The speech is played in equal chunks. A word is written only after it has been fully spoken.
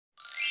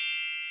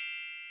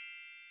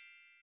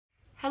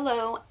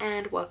Hello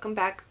and welcome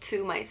back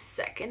to my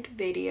second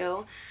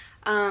video.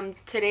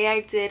 Today I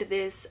did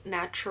this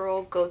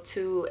natural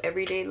go-to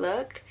everyday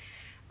look.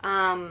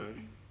 Yeah,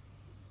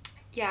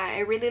 I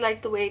really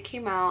like the way it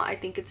came out. I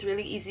think it's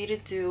really easy to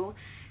do,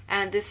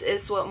 and this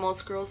is what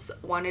most girls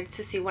wanted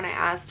to see when I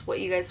asked what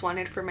you guys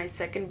wanted for my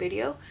second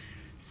video.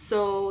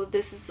 So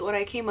this is what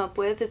I came up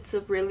with. It's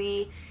a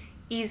really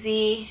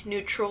easy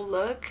neutral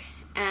look,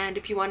 and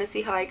if you want to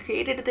see how I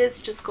created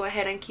this, just go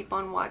ahead and keep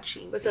on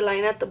watching. With the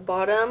line at the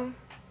bottom,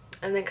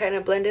 and then kind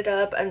of blend it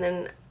up, and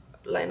then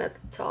line at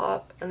the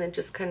top, and then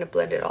just kind of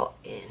blend it all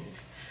in.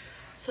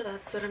 So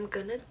that's what I'm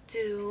gonna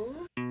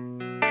do.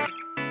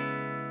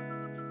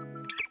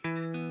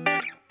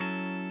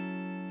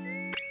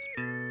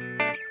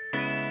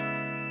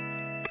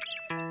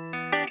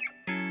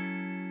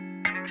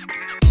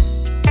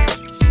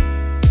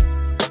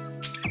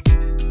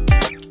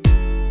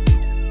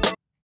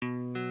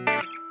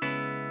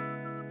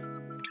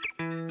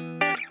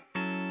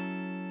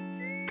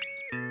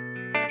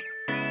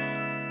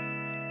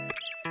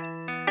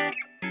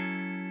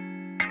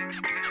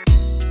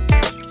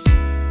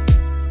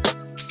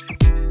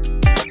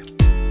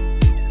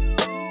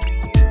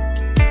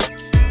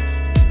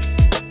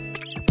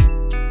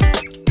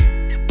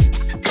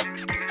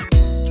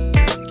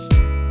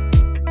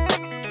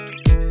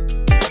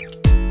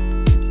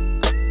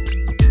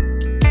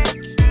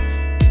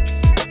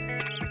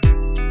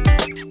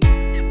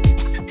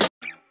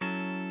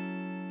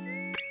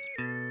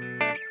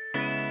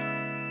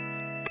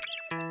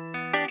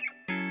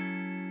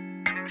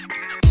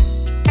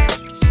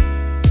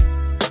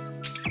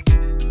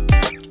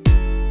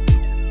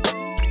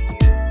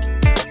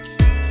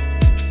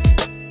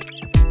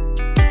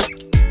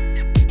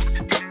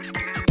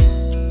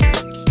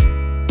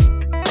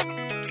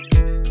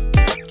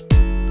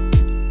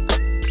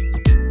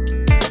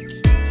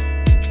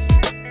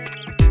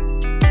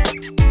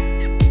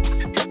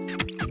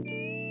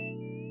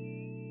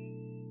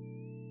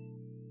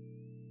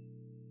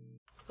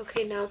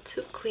 Okay, now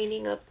to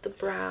cleaning up the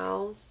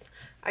brows.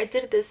 I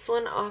did this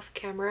one off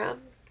camera.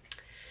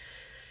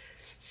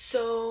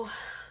 So,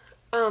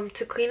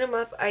 to clean them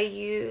up, I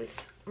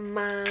use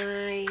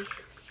my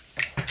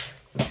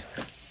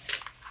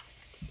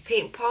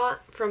paint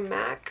pot from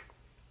MAC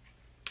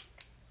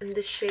in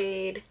the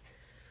shade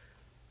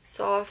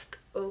Soft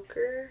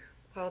Ochre.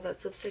 Wow,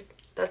 that's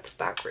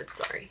backwards,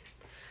 sorry.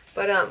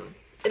 But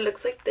it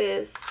looks like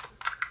this.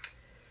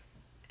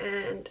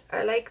 And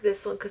I like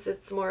this one because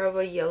it's more of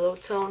a yellow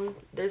tone.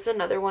 There's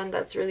another one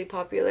that's really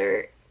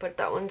popular, but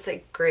that one's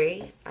like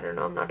gray. I don't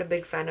know, I'm not a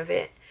big fan of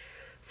it.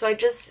 So I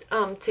just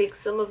take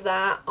some of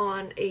that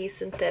on a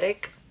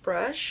synthetic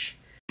brush.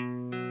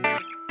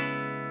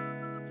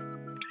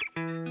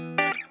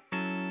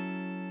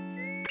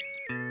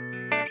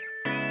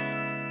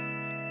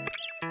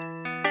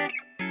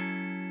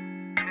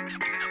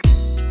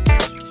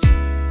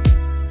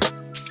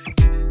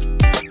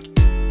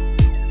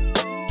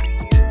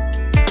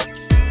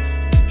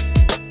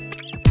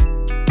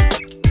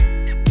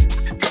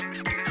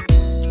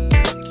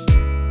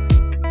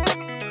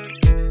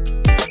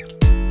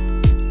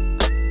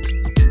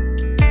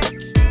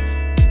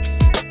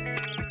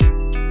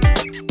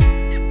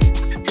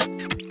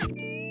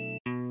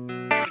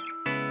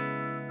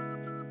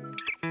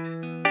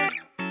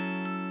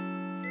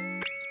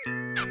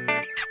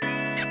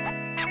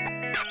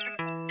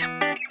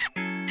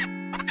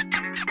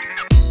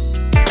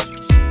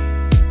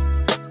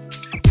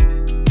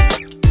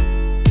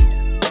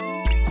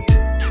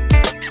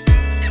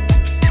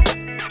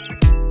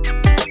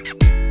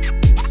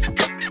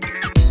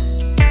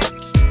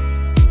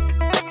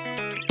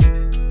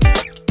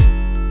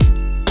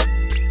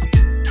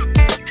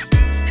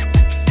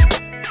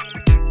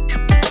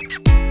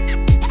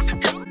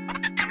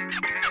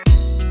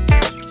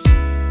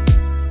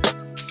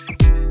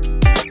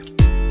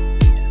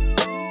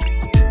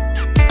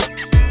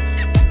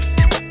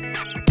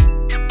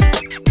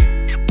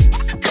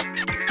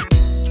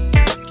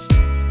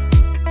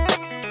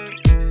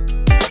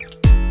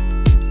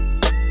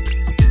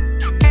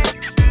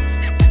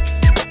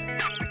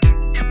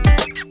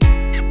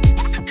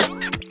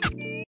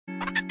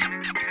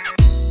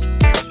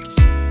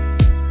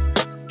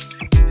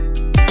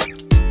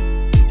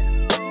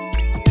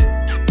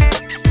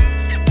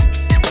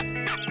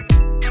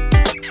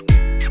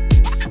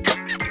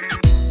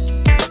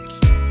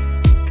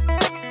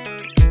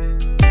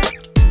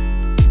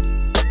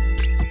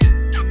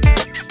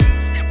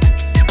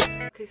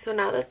 So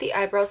now that the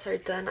eyebrows are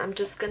done, I'm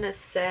just gonna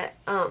set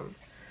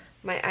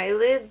my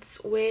eyelids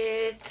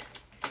with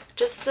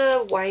just a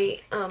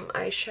white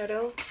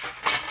eyeshadow,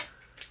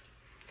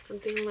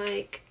 something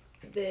like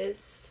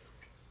this,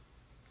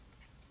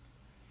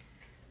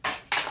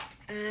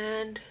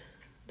 and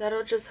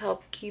that'll just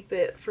help keep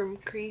it from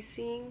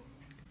creasing.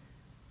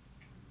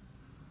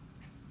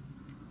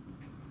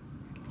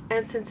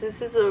 And since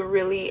this is a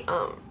really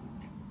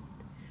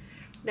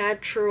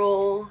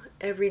natural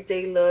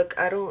everyday look,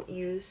 I don't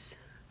use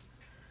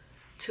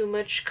too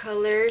much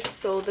color,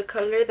 so the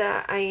color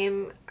that I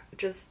am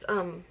just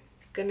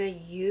gonna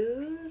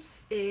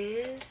use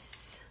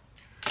is,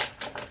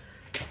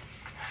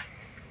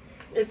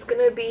 it's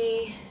gonna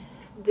be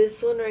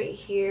this one right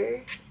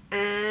here,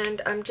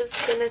 and I'm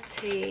just gonna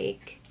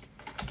take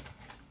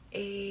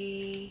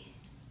a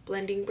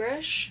blending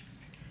brush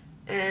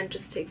and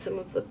just take some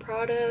of the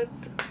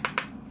product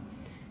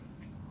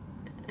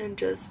and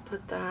just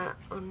put that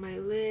on my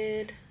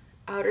lid,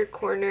 outer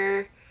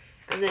corner,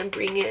 and then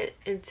bring it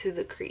into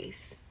the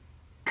crease.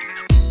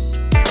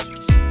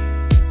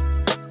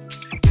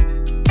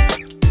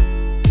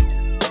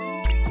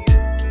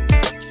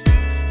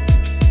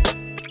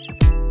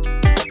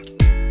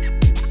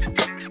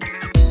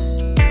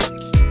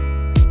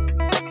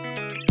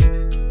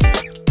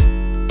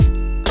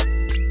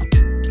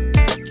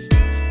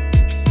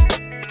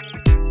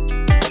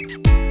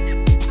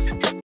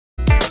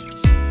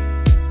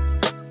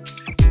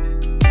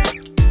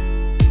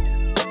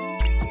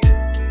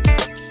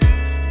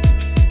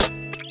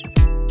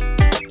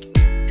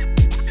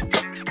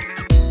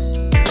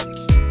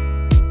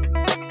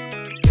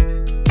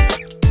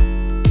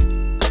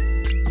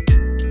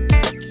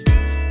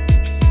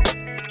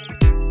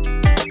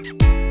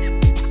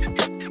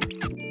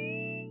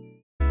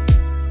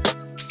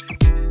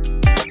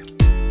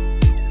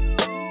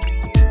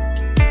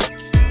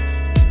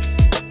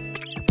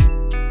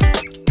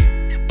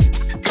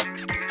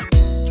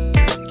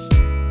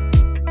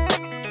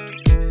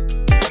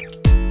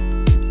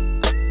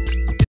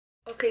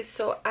 Okay,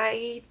 so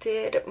I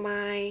did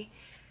my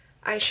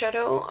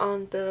eyeshadow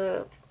on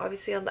the,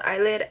 obviously on the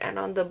eyelid and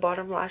on the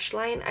bottom lash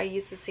line. I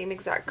used the same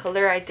exact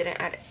color. I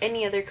didn't add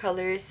any other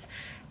colors.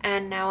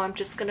 And now I'm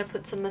just gonna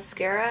put some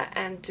mascara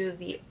and do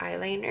the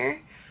eyeliner.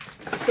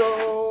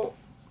 So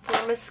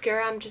for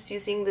mascara, I'm just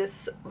using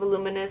this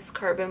Voluminous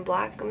Carbon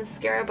Black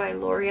mascara by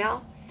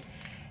L'Oreal.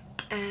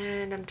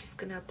 And I'm just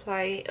gonna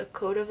apply a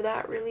coat of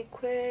that really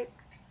quick.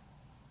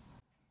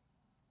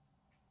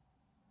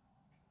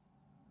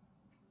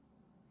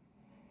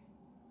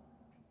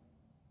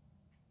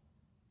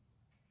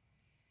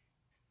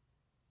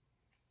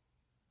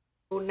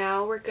 So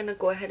now we're gonna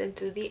go ahead and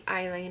do the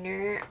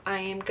eyeliner. I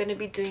am gonna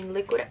be doing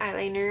liquid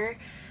eyeliner,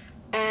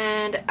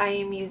 and I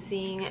am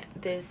using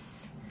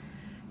this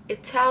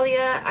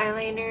Italia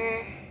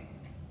eyeliner,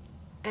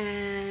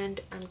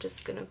 and I'm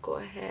just gonna go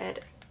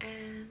ahead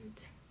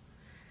and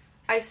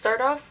I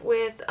start off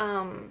with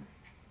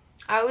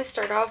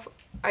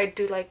I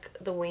do like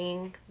the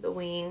wing,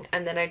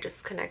 and then I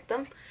just connect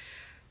them.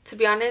 To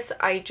be honest,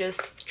 I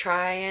just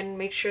try and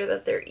make sure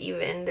that they're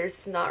even.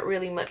 There's not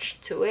really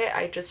much to it.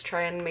 I just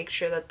try and make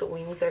sure that the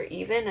wings are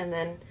even and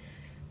then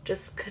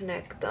just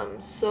connect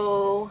them.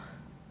 So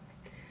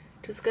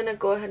just gonna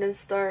go ahead and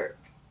start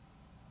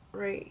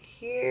right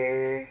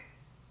here.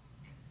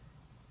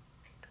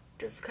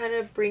 Just kind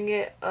of bring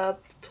it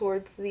up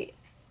towards the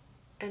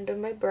end of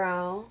my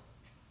brow.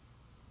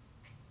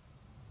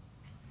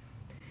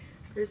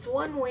 There's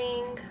one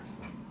wing.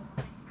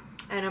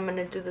 And I'm going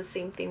to do the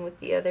same thing with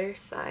the other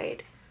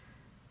side.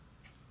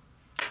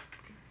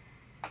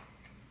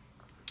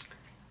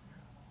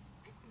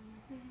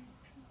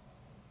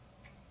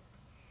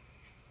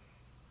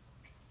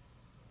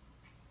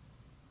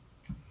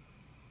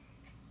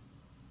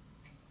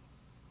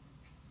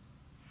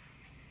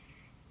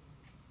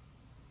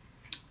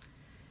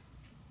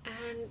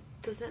 And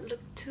doesn't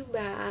look too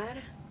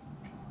bad.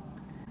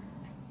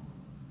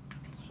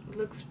 It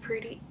looks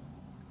pretty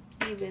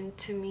even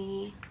to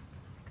me.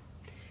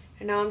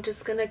 And now I'm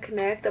just gonna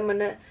connect. I'm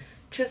gonna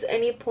choose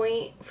any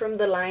point from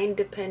the line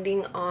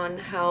depending on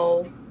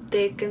how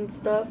thick and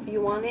stuff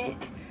you want it.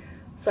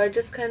 So I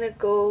just kind of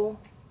go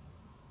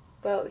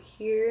about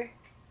here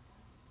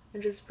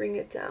and just bring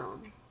it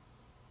down.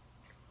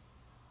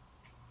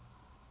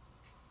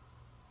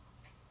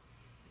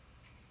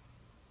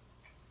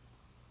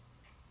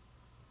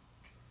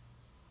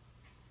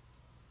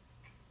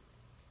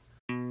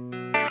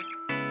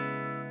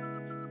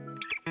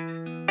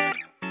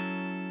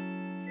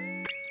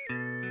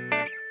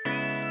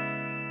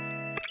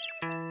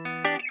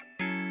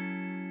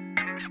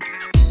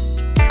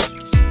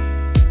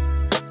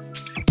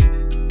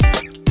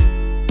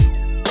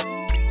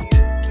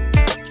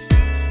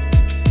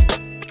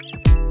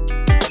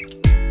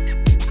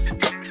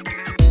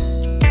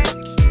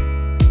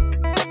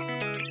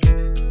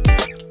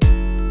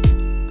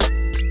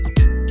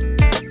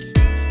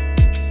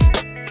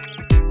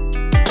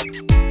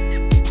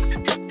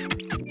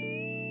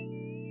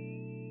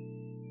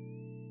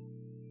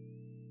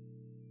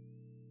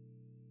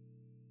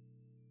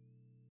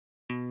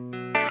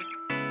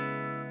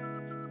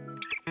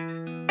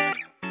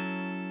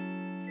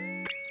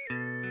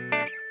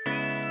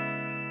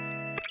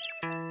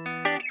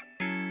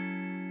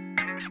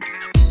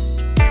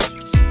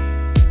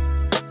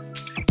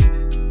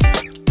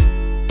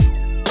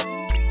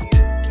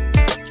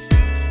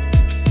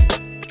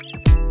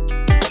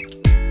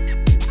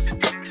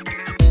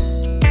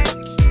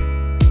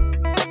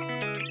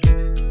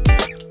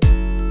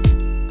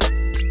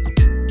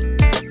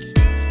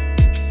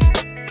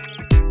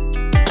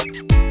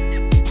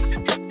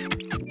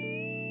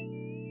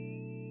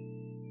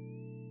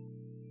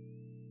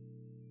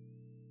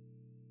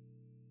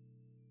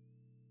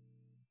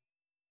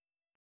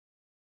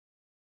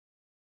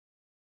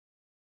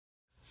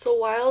 So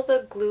while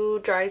the glue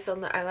dries on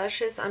the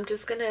eyelashes, I'm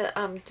just gonna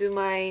do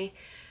my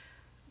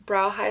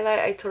brow highlight.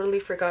 I totally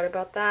forgot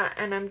about that,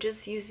 and I'm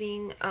just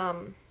using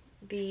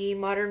the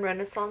Modern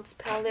Renaissance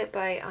palette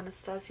by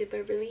Anastasia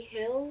Beverly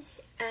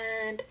Hills,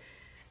 and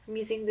I'm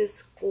using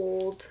this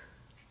gold.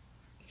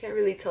 You can't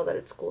really tell that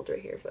it's gold right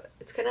here, but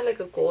it's kind of like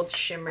a gold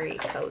shimmery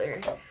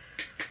color,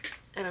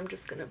 and I'm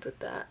just gonna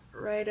put that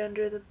right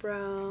under the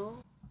brow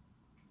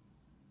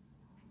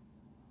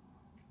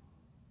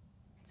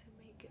to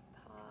make it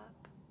pop.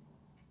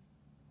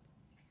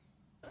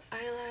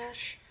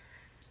 Eyelash.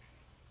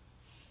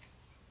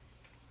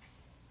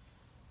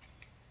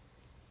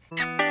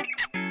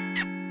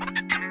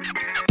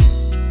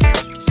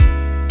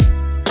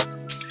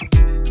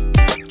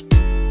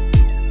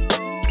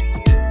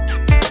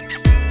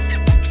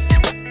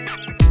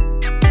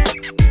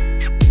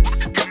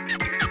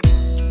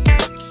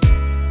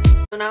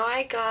 So now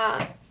I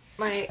got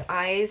my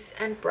eyes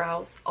and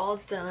brows all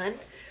done.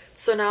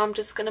 So now I'm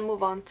just gonna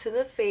move on to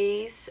the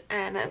face,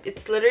 and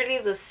it's literally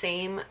the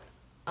same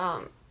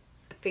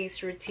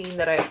face routine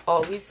that I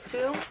always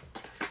do.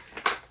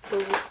 So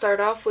we'll start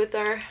off with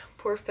our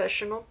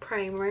professional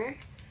primer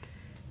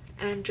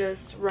and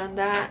just run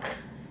that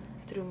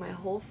through my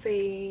whole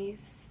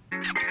face.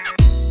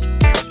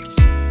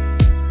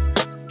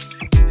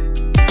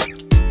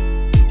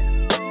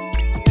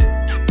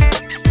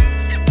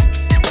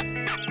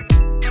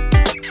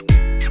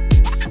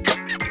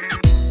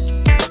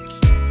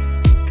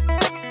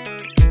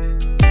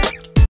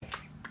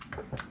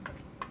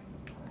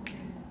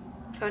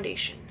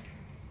 Foundation.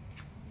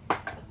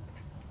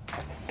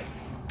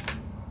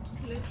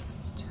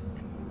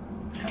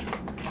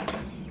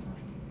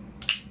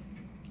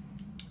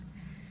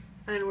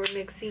 And we're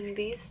mixing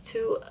these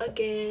two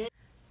again.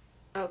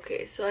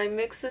 Okay, so I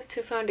mixed the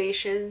two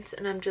foundations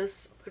and I'm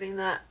just putting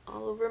that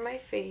all over my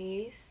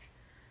face.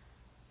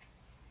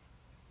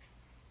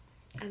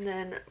 And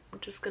then I'm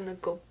just gonna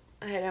go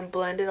ahead and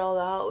blend it all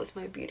out with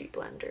my beauty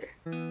blender.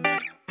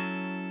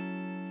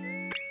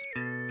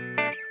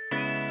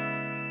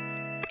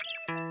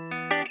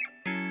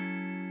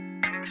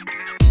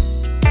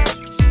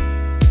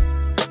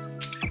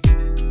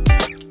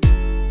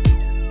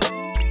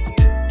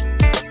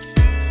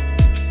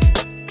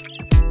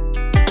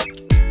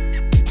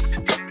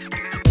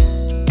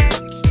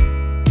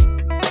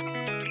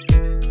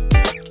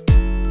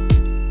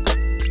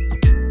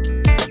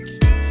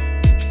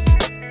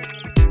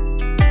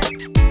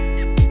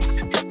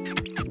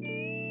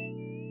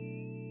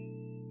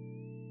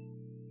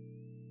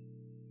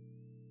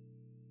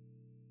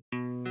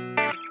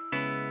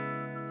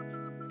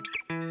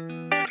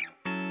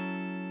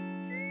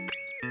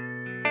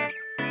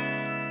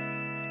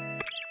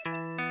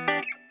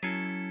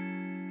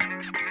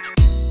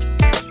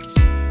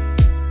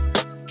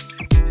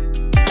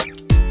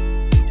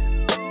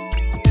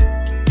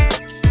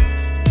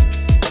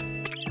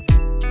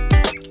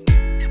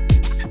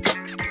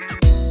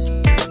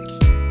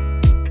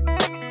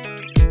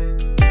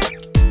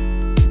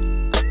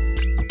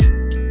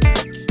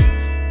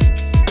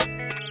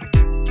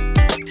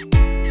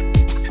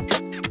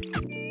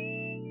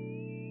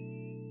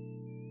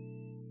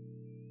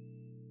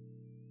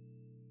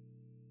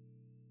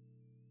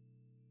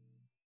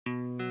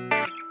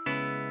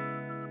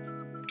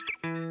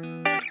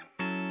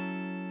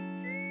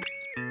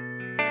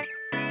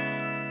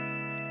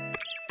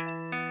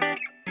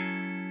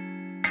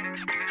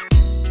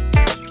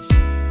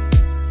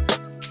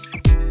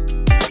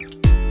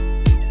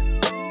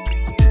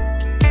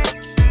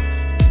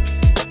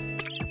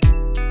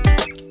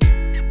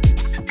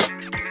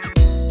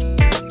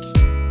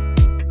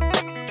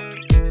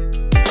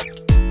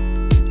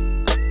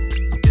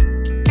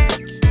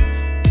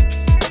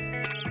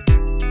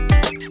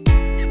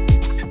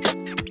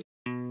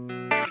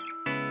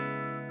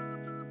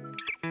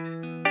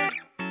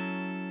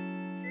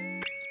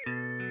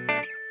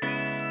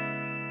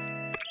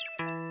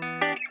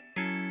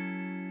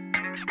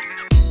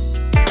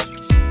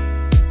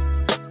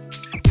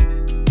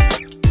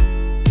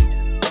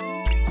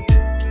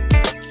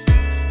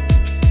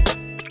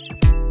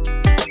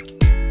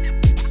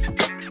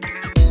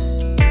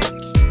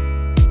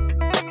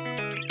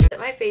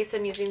 Face,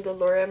 I'm using the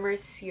Laura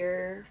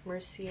Mercier,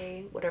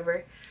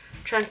 whatever,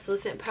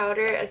 translucent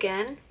powder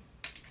again,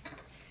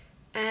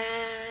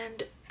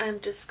 and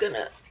I'm just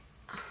gonna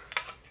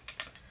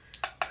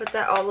put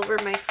that all over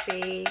my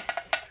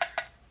face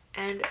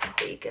and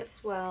bake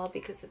as well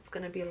because it's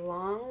gonna be a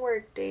long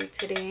work day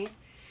today.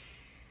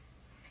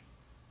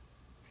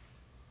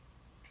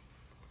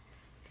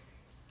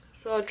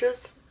 So I'll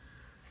just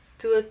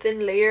do a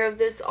thin layer of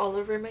this all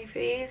over my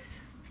face,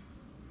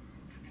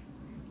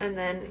 and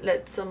then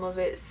let some of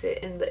it sit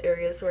in the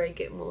areas where I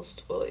get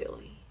most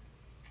oily.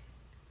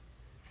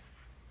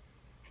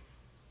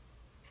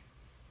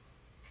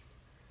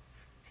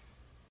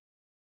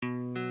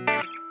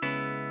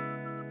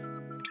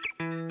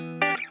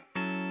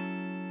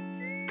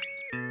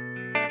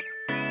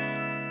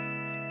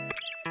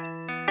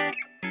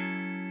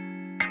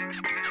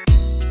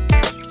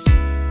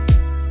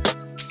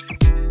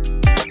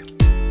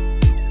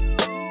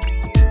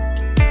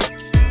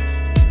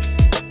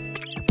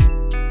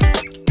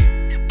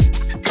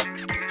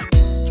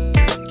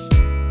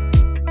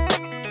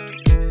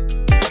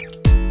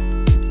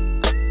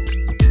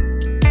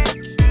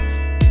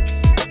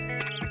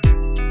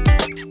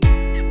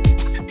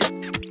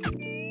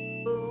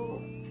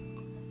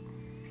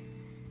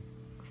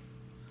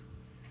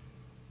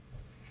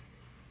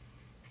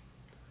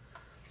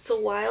 So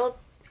while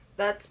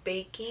that's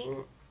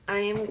baking, I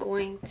am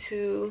going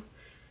to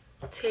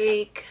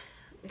take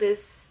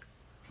this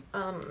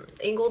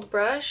angled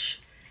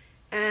brush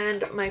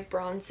and my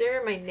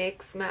bronzer, my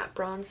NYX matte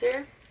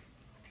bronzer,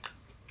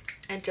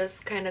 and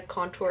just kind of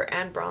contour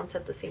and bronze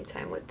at the same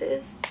time with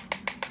this.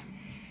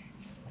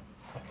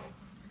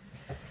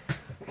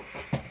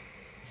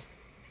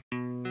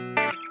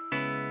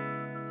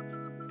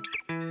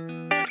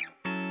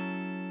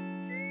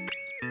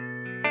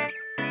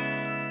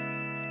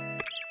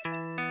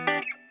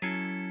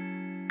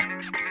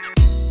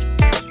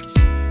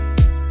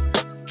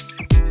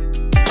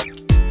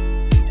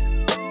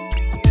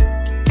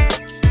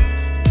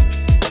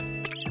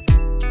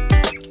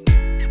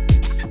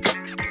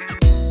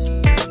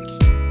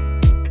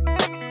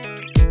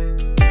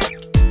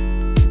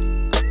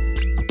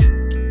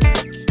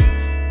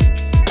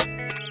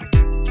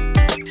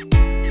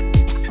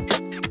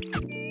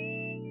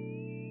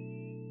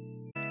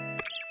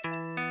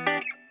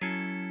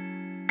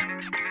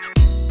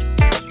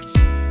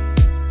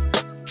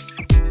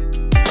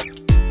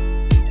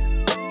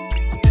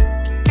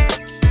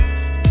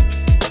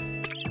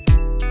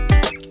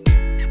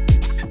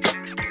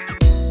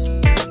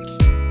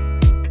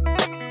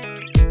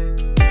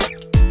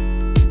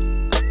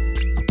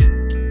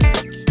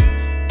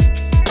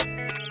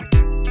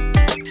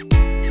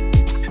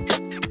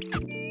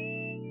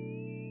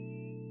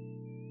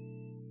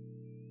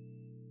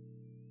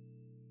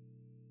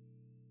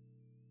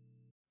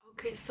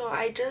 Okay, so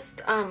I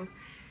just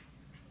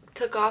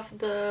took off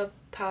the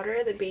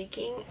powder, the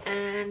baking,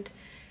 and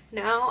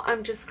now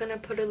I'm just gonna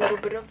put a little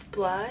bit of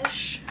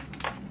blush.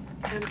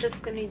 I'm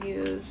just gonna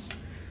use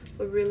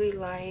a really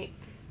light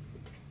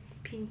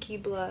pinky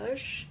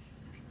blush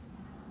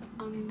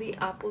on the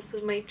apples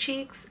of my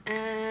cheeks,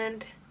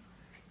 and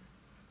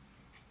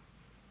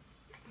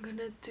I'm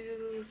gonna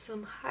do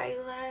some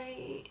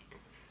highlight.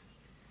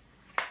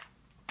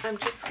 I'm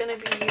just gonna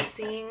be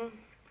using,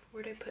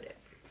 where'd I put it?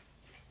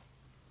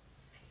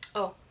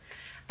 Oh,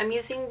 I'm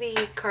using the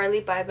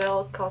Carli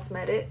Bybel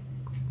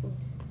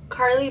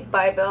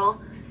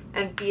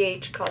and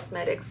BH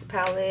Cosmetics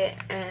palette,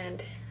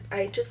 and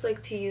I just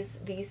like to use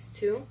these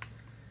two.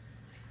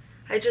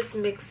 I just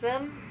mix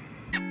them.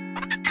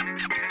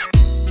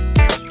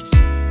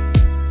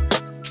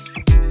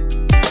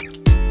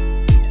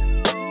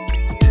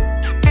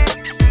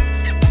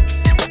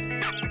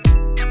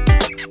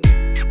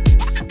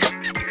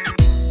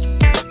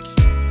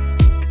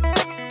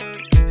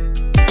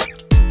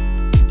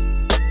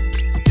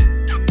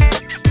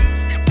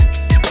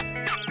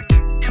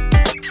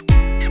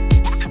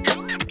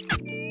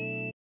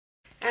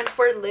 And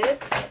for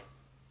lips,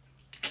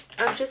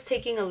 I'm just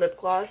taking a lip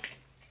gloss.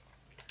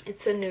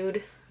 It's a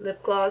nude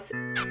lip gloss.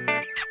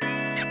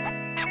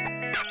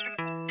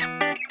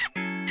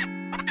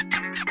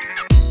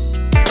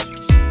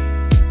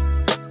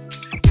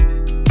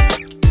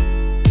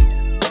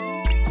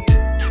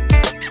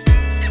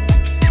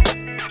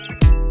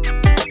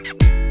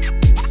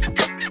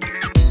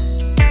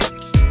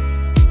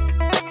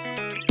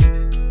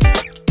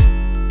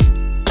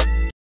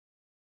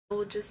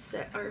 We'll just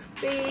set our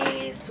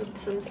face with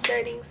some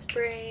setting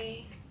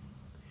spray.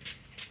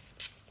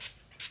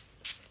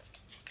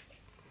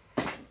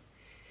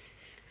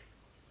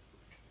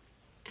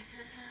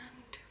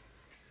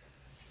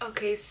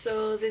 Okay,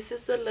 so this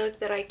is the look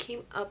that I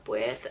came up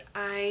with.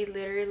 I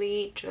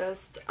literally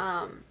just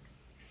I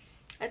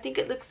think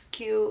it looks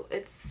cute.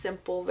 It's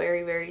simple,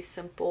 very, very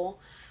simple.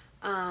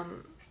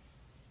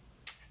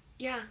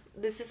 Yeah,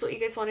 this is what you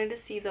guys wanted to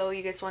see though.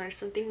 You guys wanted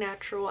something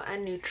natural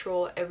and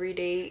neutral,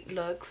 everyday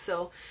look,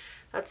 so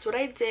that's what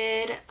I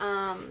did.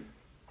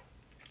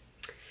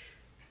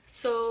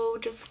 So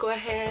just go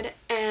ahead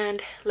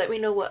and let me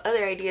know what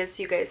other ideas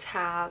you guys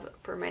have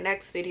for my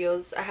next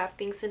videos. I have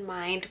things in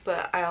mind,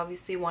 but I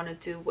obviously want to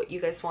do what you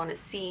guys want to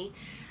see.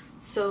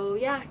 So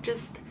yeah,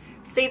 just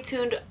stay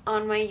tuned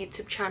on my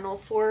YouTube channel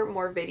for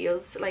more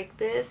videos like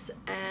this,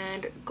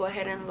 and go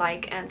ahead and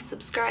like and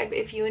subscribe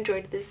if you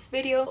enjoyed this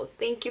video.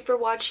 Thank you for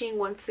watching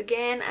once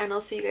again, and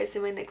I'll see you guys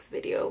in my next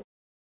video.